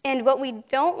counterfeits. And what we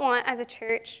don't want as a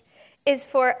church is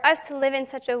for us to live in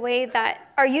such a way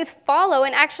that our youth follow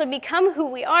and actually become who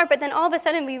we are, but then all of a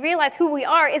sudden we realize who we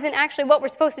are isn't actually what we're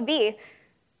supposed to be.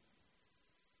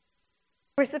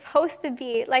 We're supposed to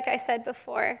be, like I said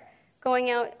before, going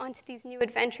out onto these new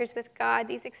adventures with God,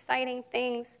 these exciting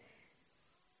things.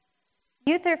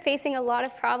 Youth are facing a lot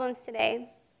of problems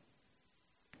today,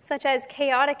 such as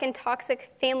chaotic and toxic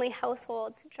family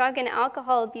households, drug and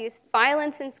alcohol abuse,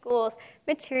 violence in schools,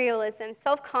 materialism,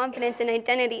 self-confidence and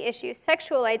identity issues,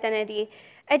 sexual identity,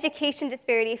 education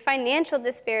disparity, financial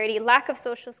disparity, lack of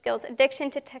social skills, addiction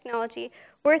to technology,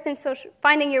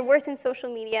 finding your worth in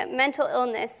social media, mental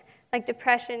illness like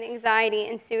depression, anxiety,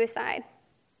 and suicide.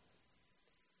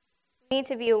 We need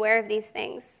to be aware of these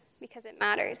things because it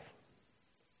matters.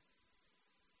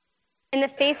 In the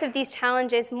face of these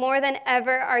challenges, more than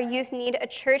ever, our youth need a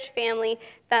church family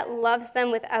that loves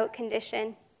them without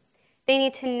condition. They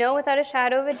need to know without a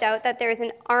shadow of a doubt that there is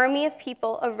an army of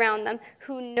people around them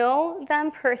who know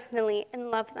them personally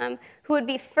and love them, who would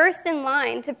be first in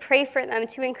line to pray for them,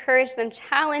 to encourage them,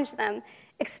 challenge them,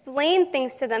 explain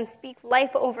things to them, speak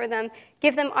life over them,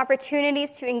 give them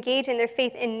opportunities to engage in their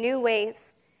faith in new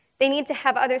ways. They need to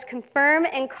have others confirm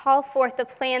and call forth the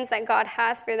plans that God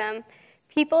has for them.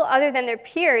 People other than their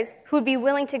peers who would be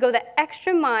willing to go the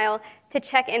extra mile to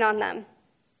check in on them,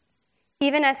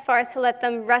 even as far as to let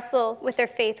them wrestle with their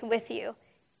faith with you,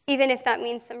 even if that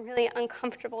means some really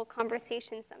uncomfortable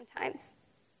conversations sometimes.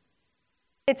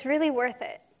 It's really worth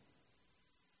it.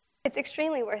 It's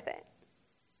extremely worth it.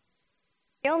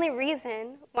 The only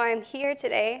reason why I'm here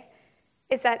today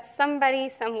is that somebody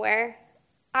somewhere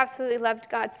absolutely loved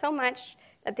God so much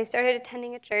that they started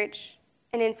attending a church,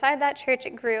 and inside that church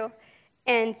it grew,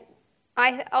 and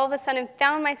I all of a sudden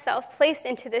found myself placed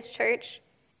into this church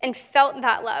and felt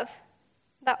that love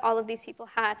that all of these people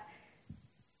had.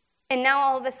 And now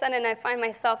all of a sudden I find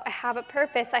myself, I have a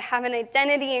purpose, I have an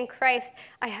identity in Christ,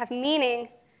 I have meaning.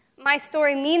 My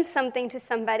story means something to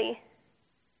somebody.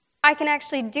 I can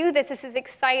actually do this. This is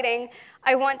exciting.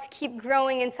 I want to keep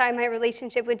growing inside my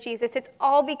relationship with Jesus. It's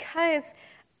all because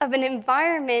of an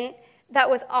environment that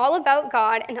was all about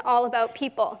God and all about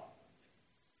people.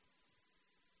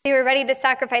 They were ready to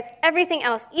sacrifice everything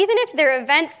else, even if their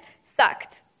events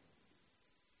sucked.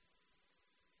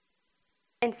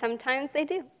 And sometimes they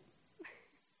do.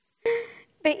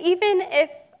 But even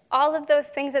if all of those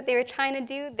things that they were trying to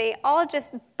do, they all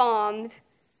just bombed,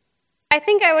 I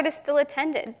think I would have still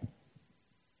attended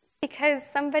because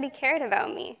somebody cared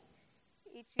about me.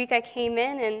 Each week I came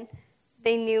in and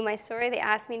they knew my story. They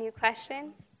asked me new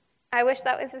questions. I wish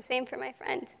that was the same for my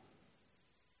friend.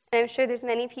 And I'm sure there's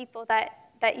many people that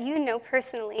you know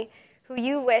personally who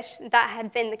you wish that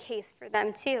had been the case for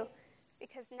them too,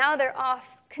 because now they're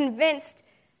off convinced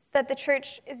that the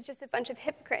church is just a bunch of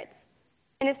hypocrites.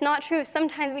 And it's not true.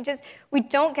 Sometimes we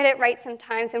don't get it right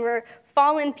sometimes, and we're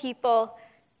fallen people.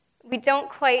 We don't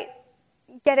quite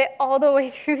get it all the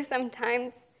way through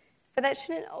sometimes. But that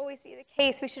shouldn't always be the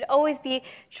case. We should always be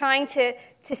trying to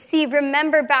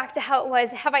remember back to how it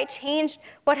was. Have I changed?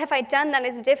 What have I done that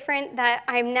is different, that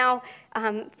I'm now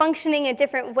functioning a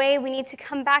different way? We need to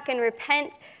come back and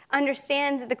repent,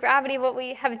 understand the gravity of what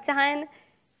we have done.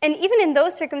 And even in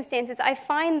those circumstances, I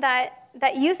find that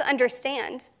youth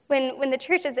understand when the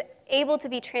church is able to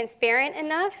be transparent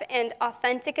enough and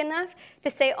authentic enough to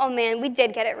say, oh man, we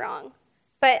did get it wrong.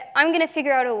 But I'm going to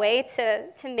figure out a way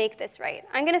to make this right.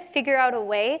 I'm going to figure out a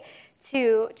way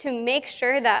to make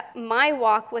sure that my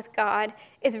walk with God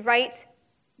is right,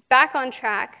 back on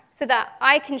track, so that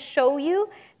I can show you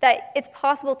that it's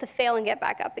possible to fail and get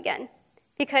back up again.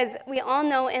 Because we all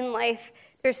know in life,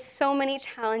 there's so many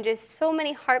challenges, so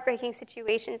many heartbreaking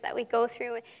situations that we go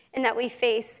through and that we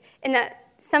face, and that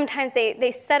sometimes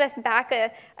they set us back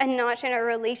a notch in our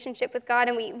relationship with God,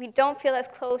 and we don't feel as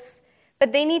close.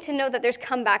 But they need to know that there's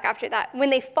comeback after that. When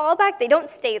they fall back, they don't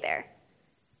stay there.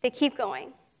 They keep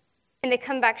going, and they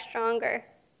come back stronger.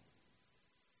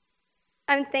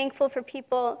 I'm thankful for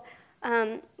people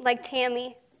like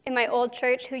Tammy in my old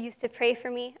church who used to pray for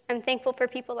me. I'm thankful for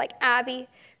people like Abby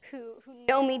who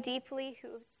know me deeply,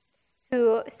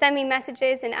 who send me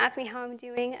messages and ask me how I'm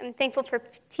doing. I'm thankful for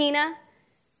Tina,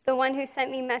 the one who sent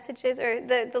me messages or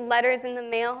the letters in the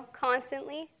mail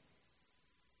constantly.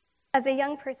 As a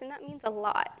young person, that means a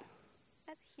lot.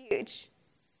 That's huge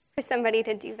for somebody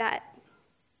to do that.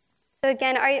 So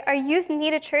again, our youth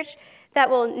need a church that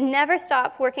will never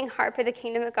stop working hard for the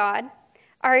kingdom of God.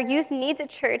 Our youth needs a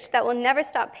church that will never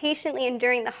stop patiently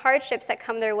enduring the hardships that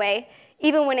come their way,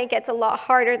 even when it gets a lot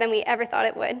harder than we ever thought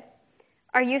it would.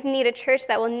 Our youth need a church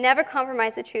that will never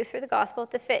compromise the truth for the gospel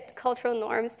to fit cultural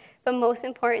norms, but most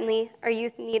importantly, our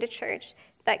youth need a church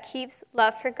that keeps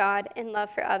love for God and love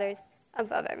for others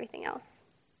above everything else.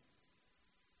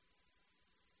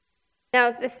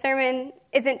 Now, this sermon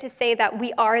isn't to say that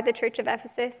we are the church of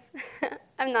Ephesus.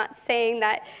 I'm not saying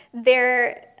that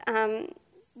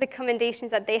the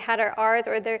commendations that they had are ours,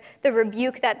 or the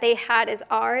rebuke that they had is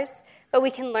ours, but we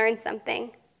can learn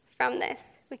something from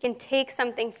this. We can take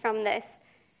something from this.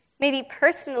 Maybe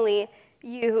personally,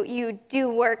 you do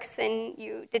works and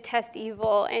you detest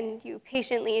evil and you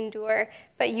patiently endure,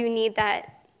 but you need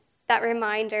that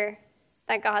reminder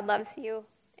that God loves you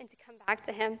and to come back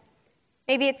to him.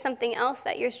 Maybe it's something else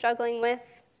that you're struggling with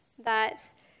that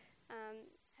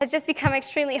has just become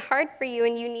extremely hard for you,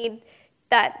 and you need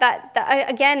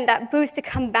that boost to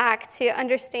come back to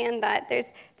understand that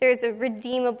there's a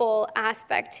redeemable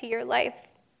aspect to your life.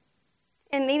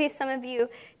 And maybe some of you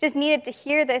just needed to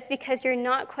hear this because you're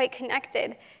not quite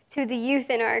connected to the youth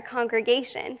in our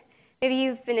congregation. Maybe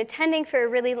you've been attending for a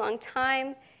really long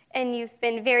time, and you've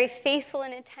been very faithful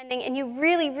in attending, and you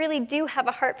really, really do have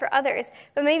a heart for others.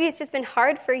 But maybe it's just been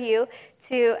hard for you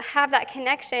to have that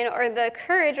connection or the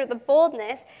courage or the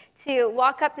boldness to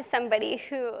walk up to somebody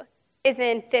who is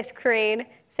in 5th grade,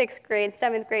 6th grade,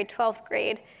 7th grade, 12th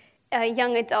grade, a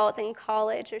young adult in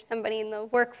college, or somebody in the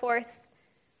workforce.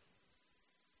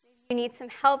 You need some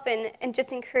help and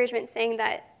just encouragement, saying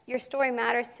that your story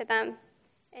matters to them,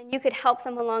 and you could help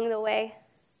them along the way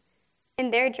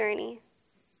in their journey.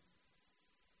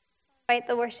 Invite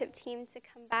the worship team to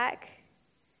come back.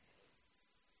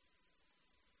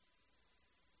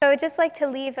 So I would just like to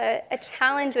leave a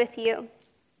challenge with you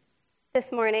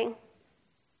this morning.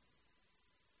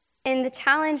 And the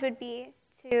challenge would be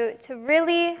to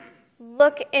really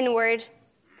look inward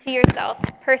to yourself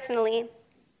personally.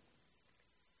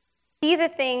 See the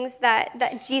things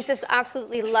that Jesus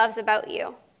absolutely loves about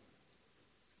you.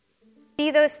 See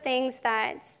those things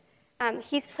that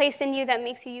he's placed in you that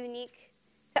makes you unique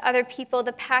to other people,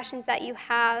 the passions that you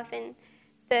have, and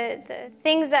the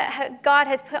things that God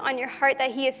has put on your heart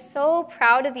that he is so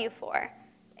proud of you for.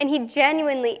 And he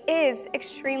genuinely is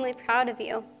extremely proud of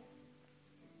you.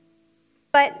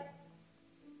 But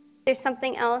there's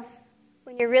something else.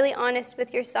 When you're really honest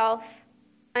with yourself,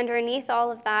 underneath all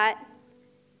of that,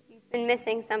 you've been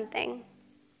missing something.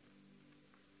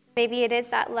 Maybe it is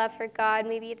that love for God.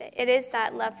 Maybe it is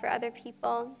that love for other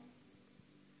people.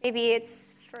 Maybe it's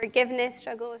forgiveness,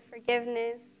 struggle with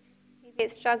forgiveness. Maybe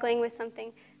it's struggling with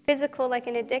something physical like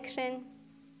an addiction.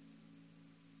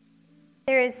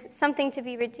 There is something to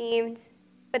be redeemed,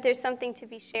 but there's something to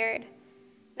be shared.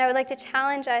 And I would like to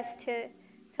challenge us to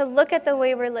look at the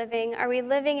way we're living. Are we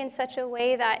living in such a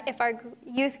way that if our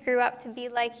youth grew up to be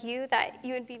like you, that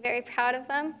you would be very proud of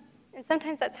them? And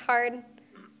sometimes that's hard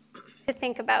to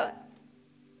think about,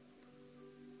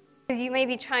 because you may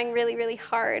be trying really, really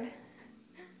hard.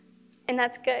 And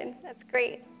that's good. That's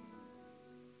great.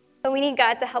 But we need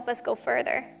God to help us go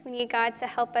further. We need God to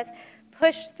help us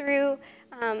push through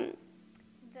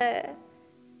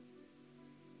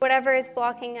whatever is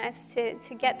blocking us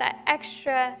to get that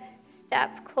extra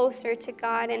step closer to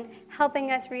God, and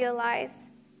helping us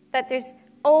realize that there's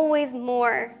always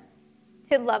more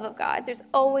to love of God. There's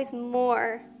always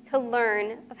more to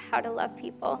learn of how to love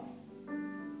people.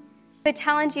 So I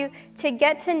challenge you to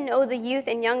get to know the youth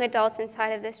and young adults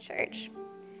inside of this church.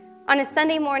 On a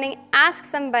Sunday morning, ask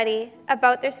somebody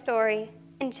about their story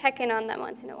and check in on them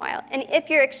once in a while. And if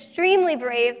you're extremely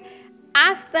brave,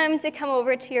 ask them to come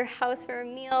over to your house for a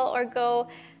meal, or go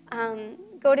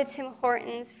to Tim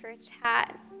Hortons for a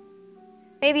chat.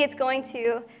 Maybe it's going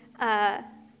to a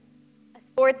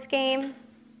sports game,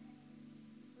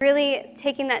 really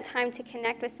taking that time to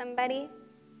connect with somebody.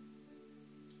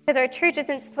 Because our church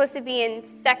isn't supposed to be in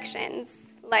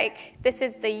sections. Like, this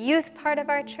is the youth part of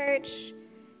our church,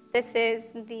 this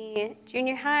is the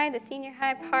junior high, the senior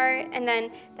high part, and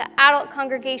then the adult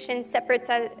congregation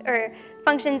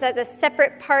functions as a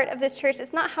separate part of this church.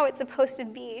 It's not how it's supposed to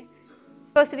be. It's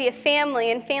supposed to be a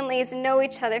family, and families know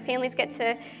each other. Families get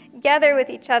together with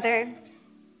each other.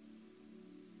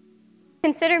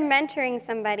 Consider mentoring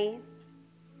somebody,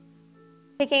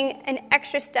 taking an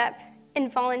extra step and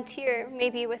volunteer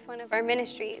maybe with one of our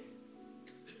ministries.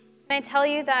 Can I tell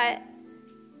you that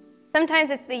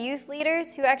sometimes it's the youth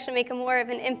leaders who actually make more of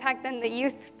an impact than the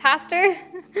youth pastor?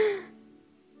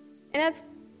 And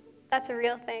that's a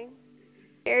real thing.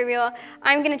 It's very real.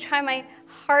 I'm going to try my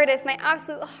hardest, my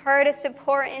absolute hardest, to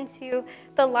pour into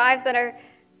the lives that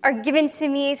are given to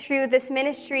me through this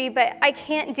ministry, but I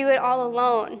can't do it all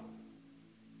alone.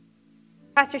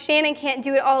 Pastor Shannon can't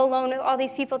do it all alone with all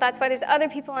these people. That's why there's other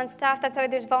people on staff. That's why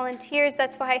there's volunteers.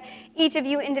 That's why each of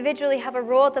you individually have a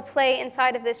role to play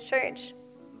inside of this church,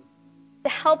 to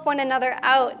help one another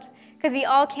out, because we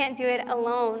all can't do it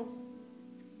alone.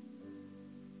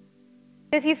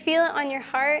 If you feel it on your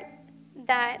heart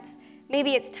that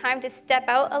maybe it's time to step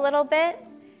out a little bit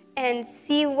and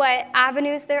see what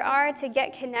avenues there are to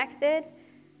get connected,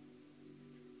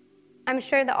 I'm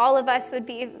sure that all of us would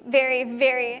be very,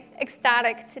 very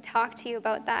ecstatic to talk to you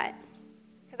about that,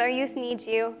 because our youth needs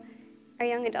you, our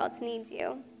young adults need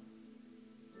you,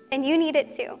 and you need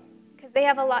it too, because they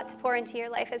have a lot to pour into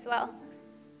your life as well.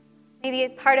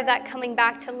 Maybe part of that coming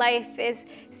back to life is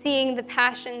seeing the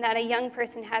passion that a young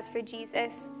person has for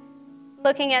Jesus,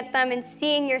 looking at them and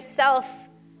seeing yourself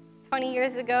 20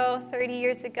 years ago, 30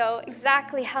 years ago,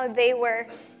 exactly how they were.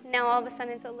 Now all of a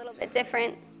sudden it's a little bit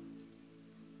different.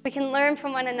 We can learn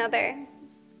from one another.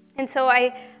 And so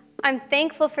I'm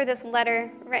thankful for this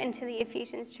letter written to the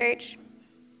Ephesians church,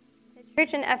 the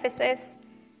church in Ephesus,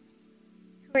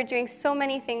 who are doing so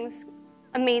many things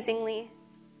amazingly.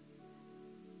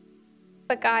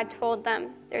 But God told them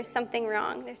there's something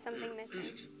wrong, there's something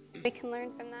missing. We can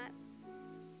learn from that.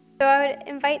 So I would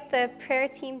invite the prayer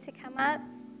team to come up.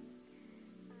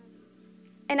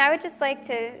 And I would just like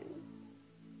to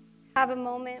have a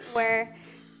moment where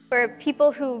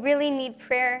people who really need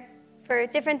prayer for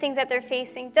different things that they're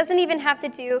facing, doesn't even have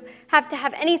to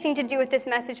have anything to do with this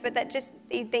message, but that just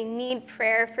they need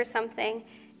prayer for something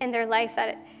in their life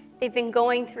that they've been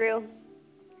going through,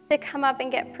 to come up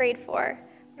and get prayed for.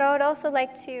 But I would also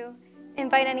like to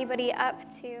invite anybody up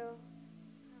to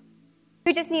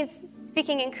who just needs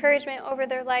speaking encouragement over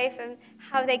their life and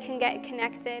how they can get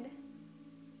connected.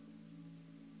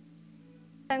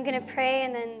 I'm going to pray,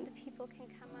 and then the people can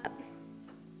come up.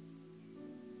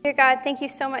 Dear God, thank you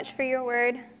so much for your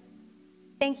word.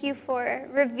 Thank you for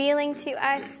revealing to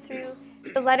us through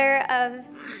the letter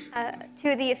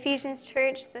to the Ephesians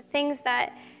church the things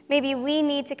that maybe we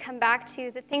need to come back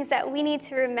to, the things that we need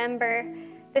to remember,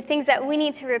 the things that we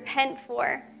need to repent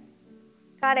for.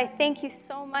 God, I thank you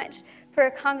so much for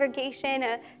a congregation,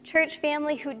 a church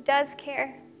family who does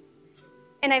care.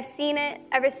 And I've seen it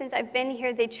ever since I've been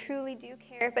here. They truly do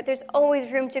care, but there's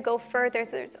always room to go further.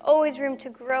 So there's always room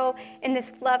to grow in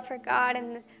this love for God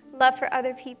and the love for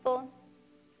other people.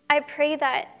 I pray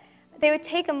that they would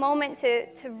take a moment to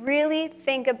really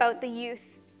think about the youth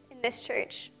in this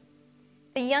church,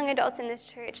 the young adults in this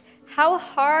church, how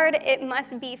hard it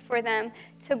must be for them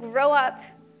to grow up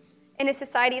in a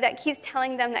society that keeps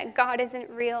telling them that God isn't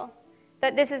real,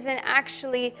 that this isn't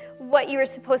actually what you were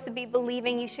supposed to be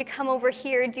believing. You should come over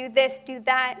here, do this, do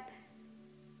that.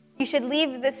 You should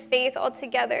leave this faith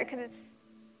altogether because it's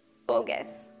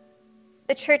bogus.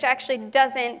 The church actually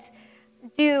doesn't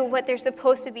do what they're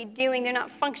supposed to be doing. They're not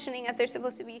functioning as they're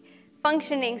supposed to be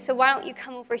functioning, so why don't you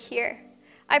come over here?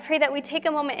 I pray that we take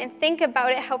a moment and think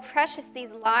about it, how precious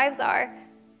these lives are,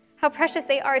 how precious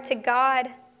they are to God,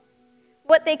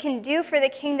 what they can do for the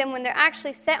kingdom when they're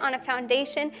actually set on a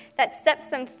foundation that steps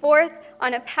them forth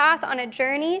on a path, on a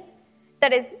journey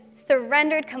that is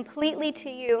surrendered completely to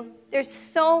you. There's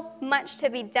so much to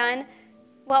be done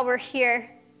while we're here,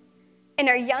 and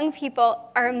our young people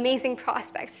are amazing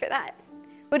prospects for that.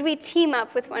 Would we team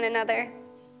up with one another?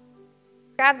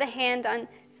 Grab the hand on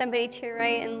somebody to your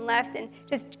right and left and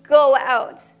just go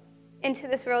out into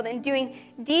this world and doing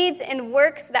deeds and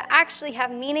works that actually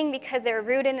have meaning because they're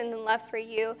rooted in the love for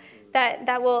you,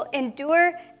 that will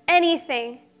endure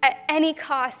anything at any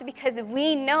cost because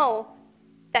we know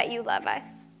that you love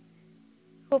us.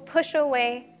 We'll push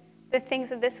away the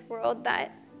things of this world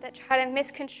that try to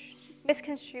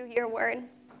misconstrue your word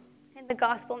and the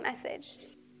gospel message.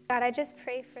 God, I just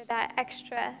pray for that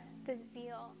extra, the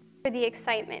zeal, for the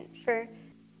excitement, for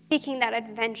seeking that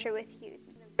adventure with you,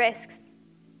 the risks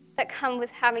that come with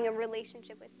having a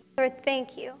relationship with you. Lord,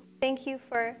 thank you. Thank you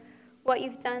for what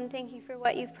you've done. Thank you for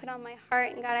what you've put on my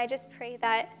heart. And God, I just pray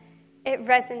that it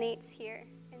resonates here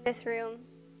in this room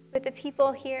with the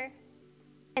people here,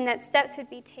 and that steps would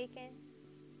be taken,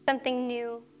 something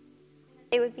new, and that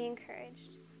they would be encouraged.